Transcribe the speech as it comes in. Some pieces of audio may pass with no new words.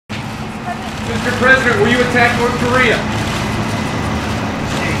Mr. President, will you attack North Korea?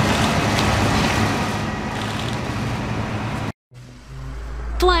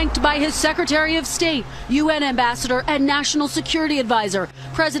 Flanked by his Secretary of State, UN Ambassador, and National Security Advisor,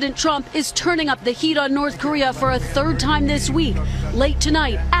 President Trump is turning up the heat on North Korea for a third time this week. Late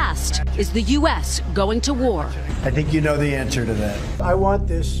tonight, asked, is the U.S. going to war? I think you know the answer to that. I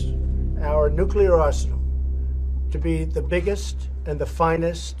want our nuclear arsenal, to be the biggest and the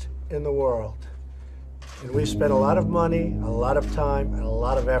finest in the world. And we've spent a lot of money, a lot of time, and a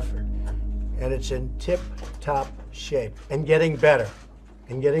lot of effort. And it's in tip-top shape and getting better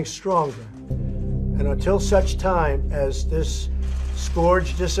and getting stronger. And until such time as this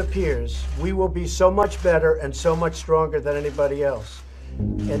scourge disappears, we will be so much better and so much stronger than anybody else.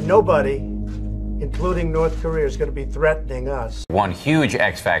 And nobody, including North Korea, is going to be threatening us. One huge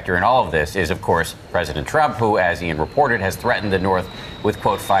X factor in all of this is, of course, President Trump, who, as Ian reported, has threatened the North with,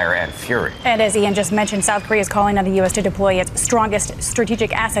 quote, fire and fury. And as Ian just mentioned, South Korea is calling on the U.S. to deploy its strongest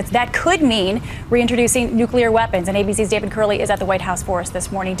strategic assets. That could mean reintroducing nuclear weapons. And ABC's David Curley is at the White House for us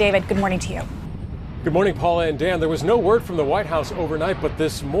this morning. David, good morning to you. Good morning, Paula and Dan. There was no word from the White House overnight, but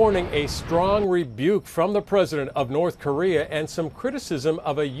this morning a strong rebuke from the president of North Korea and some criticism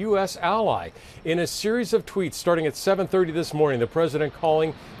of a U.S. ally. In a series of tweets starting at 7:30 this morning, the president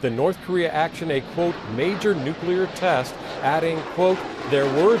calling the North Korea action a, quote, major nuclear test, adding, quote, their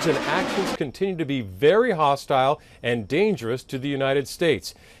words and actions continue to be very hostile and dangerous to the United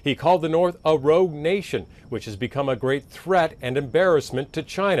States. He called the North a rogue nation, which has become a great threat and embarrassment to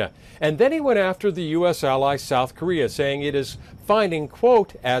China. And then he went after the U.S. ally South Korea, saying it is finding,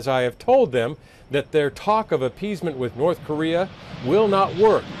 quote, as I have told them, that their talk of appeasement with North Korea will not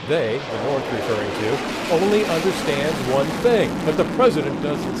work. They, the North referring to, only understands one thing, but the president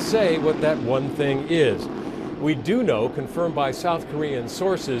doesn't say what that one thing is. We do know, confirmed by South Korean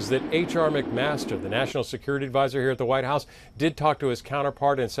sources, that H.R. McMaster, the National Security Advisor here at the White House, did talk to his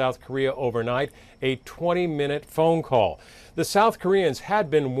counterpart in South Korea overnight, a 20-minute phone call. The South Koreans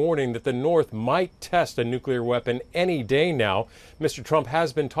had been warning that the North might test a nuclear weapon any day now. Mr. Trump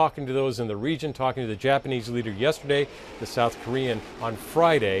has been talking to those in the region, talking to the Japanese leader yesterday, the South Korean on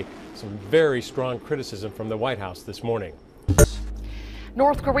Friday. Some very strong criticism from the White House this morning.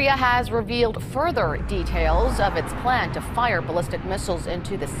 North Korea has revealed further details of its plan to fire ballistic missiles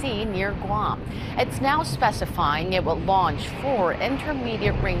into the sea near Guam. It's now specifying it will launch 4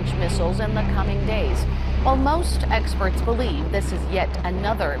 intermediate-range missiles in the coming days. While most experts believe this is yet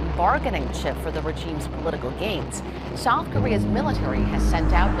another bargaining chip for the regime's political gains, South Korea's military has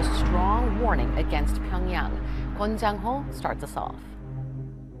sent out a strong warning against Pyongyang. Kwon Jang-ho starts us off.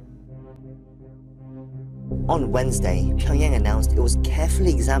 On Wednesday, Pyongyang announced it was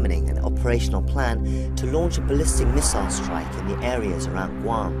carefully examining an operational plan to launch a ballistic missile strike in the areas around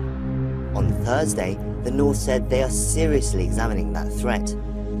Guam. On Thursday, the North said they are seriously examining that threat.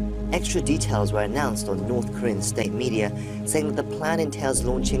 Extra details were announced on North Korean state media, saying that the plan entails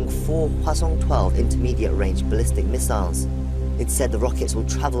launching 4 Hwasong-12 intermediate-range ballistic missiles. It said the rockets will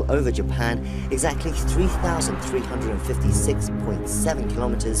travel over Japan exactly 3,356.7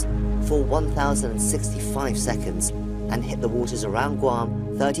 kilometers for 1,065 seconds and hit the waters around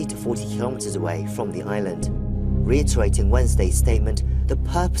Guam 30 to 40 kilometers away from the island. Reiterating Wednesday's statement, the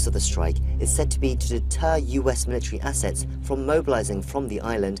purpose of the strike is said to be to deter U.S. military assets from mobilizing from the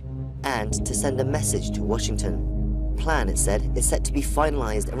island and to send a message to Washington. The plan, it said, is set to be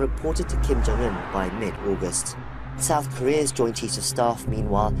finalized and reported to Kim Jong-un by mid-August. South Korea's Joint Chiefs of Staff,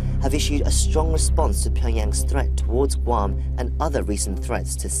 meanwhile, have issued a strong response to Pyongyang's threat towards Guam and other recent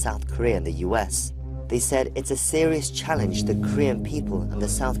threats to South Korea and the U.S. They said it's a serious challenge to the Korean people and the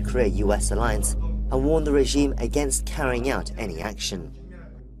South Korea-U.S. alliance and warned the regime against carrying out any action.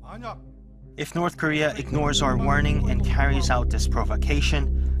 If North Korea ignores our warning and carries out this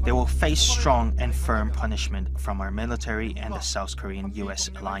provocation, they will face strong and firm punishment from our military and the South Korean-U.S.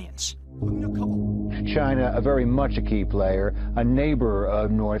 alliance. China, very much a key player, a neighbor of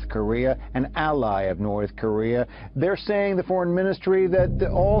North Korea, an ally of North Korea. They're saying, the foreign ministry, that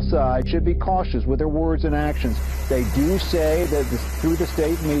all sides should be cautious with their words and actions. They do say that through the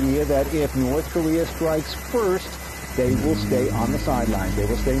state media that if North Korea strikes first, they will stay on the sidelines. They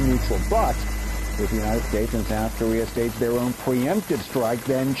will stay neutral. But if the United States and South Korea stage their own preemptive strike,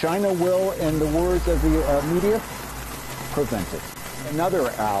 then China will, in the words of the media, prevent it. Another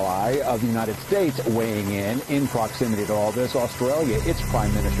ally of the United States weighing in proximity to all this, Australia, its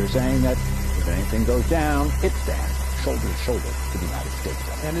prime minister saying that if anything goes down, it stands shoulder to shoulder to the United States.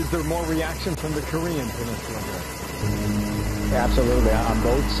 And is there more reaction from the Korean peninsula here? Absolutely. On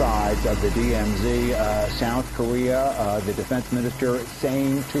both sides of the DMZ, South Korea, the defense minister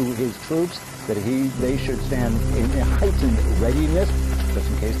saying to his troops that they should stand in heightened readiness just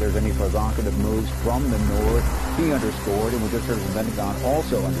in case there's any provocative moves from the north. He underscored, and we just heard from the Pentagon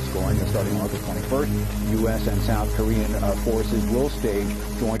also underscoring that starting August 21st, U.S. and South Korean forces will stage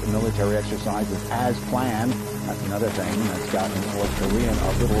joint military exercises as planned. That's another thing that's gotten North Korean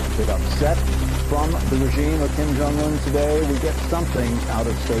a little bit upset. From the regime of Kim Jong-un today, we get something out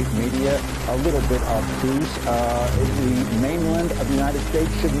of state media, a little bit obtuse. The mainland of the United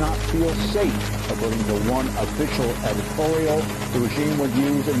States should not feel safe, according to one official editorial. The regime would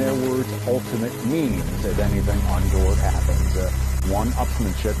use, in their words, ultimate means if anything untoward happens.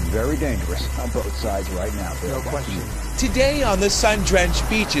 One-upsmanship, very dangerous on both sides right now. No question. Today on the sun-drenched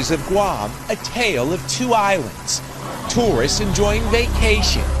beaches of Guam, a tale of two islands. Tourists enjoying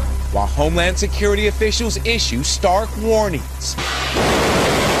vacation, while Homeland Security officials issue stark warnings.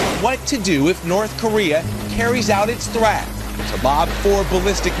 What to do if North Korea carries out its threat to lob 4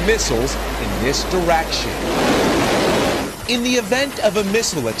 ballistic missiles in this direction. In the event of a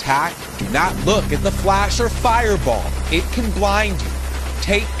missile attack, do not look at the flash or fireball. It can blind you.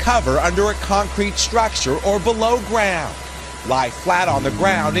 Take cover under a concrete structure or below ground. Lie flat on the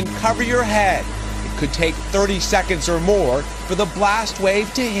ground and cover your head. It could take 30 seconds or more for the blast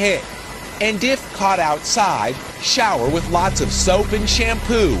wave to hit. And if caught outside, shower with lots of soap and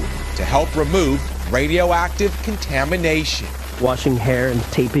shampoo to help remove radioactive contamination. Washing hair and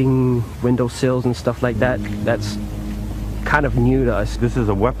taping windowsills and stuff like that, that's kind of new to us. This is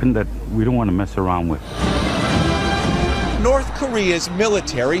a weapon that we don't want to mess around with. North Korea's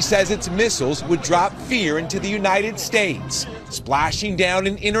military says its missiles would drop fear into the United States, splashing down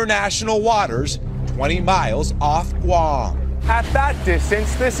in international waters 20 miles off Guam. At that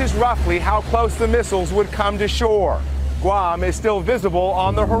distance, this is roughly how close the missiles would come to shore. Guam is still visible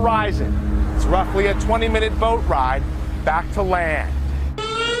on the horizon. It's roughly a 20-minute boat ride back to land.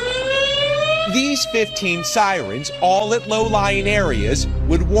 These 15 sirens, all at low-lying areas,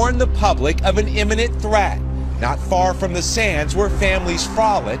 would warn the public of an imminent threat. Not far from the sands where families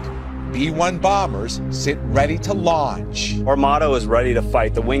frolic, B-1 bombers sit ready to launch. Our motto is ready to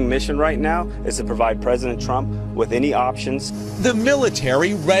fight. The wing mission right now is to provide President Trump with any options. The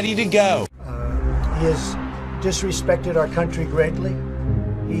military ready to go. He has disrespected our country greatly.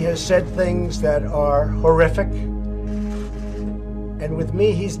 He has said things that are horrific. And with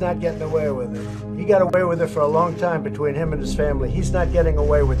me, he's not getting away with it. He got away with it for a long time between him and his family. He's not getting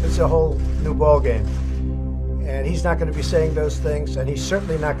away with it. It's a whole new ballgame. And he's not going to be saying those things, and he's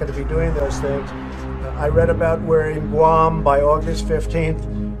certainly not going to be doing those things. I read about we're in Guam by August 15th.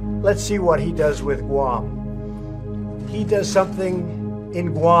 Let's see what he does with Guam. He does something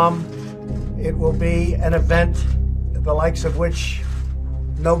in Guam, it will be an event the likes of which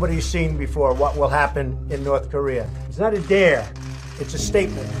nobody's seen before, what will happen in North Korea. It's not a dare. It's a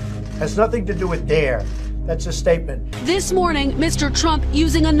statement. It has nothing to do with dare. That's a statement. This morning, Mr. Trump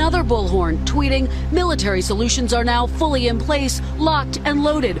using another bullhorn, tweeting, military solutions are now fully in place, locked and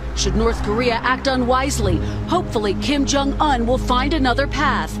loaded. Should North Korea act unwisely, hopefully Kim Jong-un will find another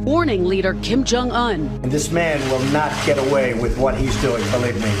path. Warning leader Kim Jong-un. And this man will not get away with what he's doing,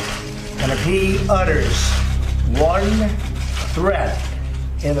 believe me. And if he utters one threat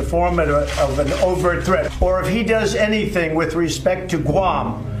in the form of an overt threat, or if he does anything with respect to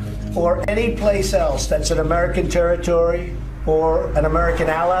Guam, or any place else that's an American territory or an American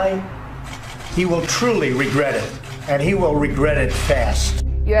ally, he will truly regret it, and he will regret it fast.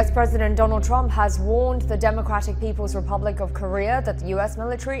 U.S. President Donald Trump has warned the Democratic People's Republic of Korea that the U.S.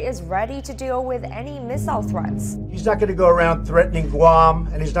 military is ready to deal with any missile threats. He's not going to go around threatening Guam,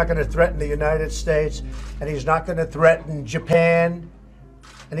 and he's not going to threaten the United States, and he's not going to threaten Japan,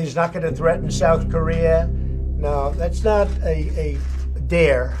 and he's not going to threaten South Korea. No, that's not a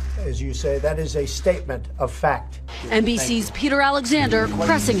dare, as you say. That is a statement of fact. NBC's Peter Alexander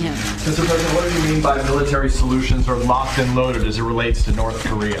pressing him. Mr. President, what do you mean by military solutions are locked and loaded as it relates to North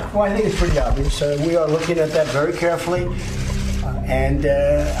Korea? Well, I think it's pretty obvious. We are looking at that very carefully, and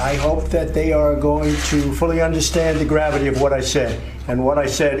I hope that they are going to fully understand the gravity of what I said. And what I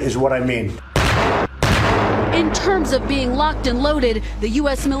said is what I mean. In terms of being locked and loaded, the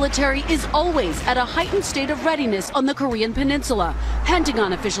U.S. military is always at a heightened state of readiness on the Korean Peninsula.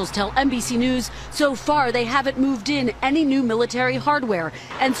 Pentagon officials tell NBC News so far they haven't moved in any new military hardware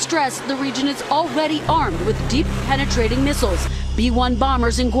and stress the region is already armed with deep penetrating missiles, B-1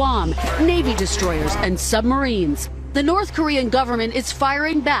 bombers in Guam, Navy destroyers and submarines. The North Korean government is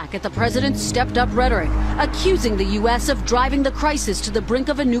firing back at the president's stepped-up rhetoric, accusing the U.S. of driving the crisis to the brink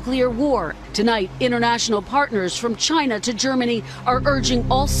of a nuclear war. Tonight, international partners from China to Germany are urging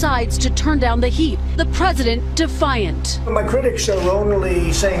all sides to turn down the heat. The president defiant. My critics are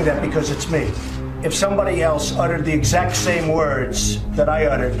only saying that because it's me. If somebody else uttered the exact same words that I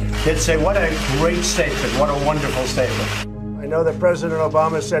uttered, they'd say, what a great statement, what a wonderful statement. I know that President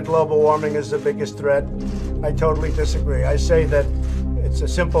Obama said global warming is the biggest threat. I totally disagree. I say that it's a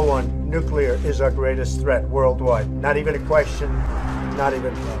simple one. Nuclear is our greatest threat worldwide. Not even a question, not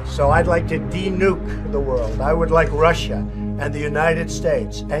even close. So I'd like to de-nuke the world. I would like Russia and the United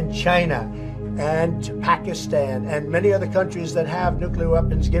States and China and Pakistan and many other countries that have nuclear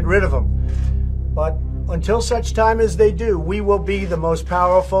weapons, get rid of them. But until such time as they do, we will be the most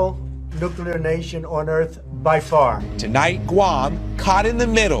powerful nuclear nation on Earth by far. Tonight, Guam caught in the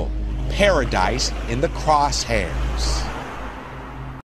middle, paradise in the crosshairs.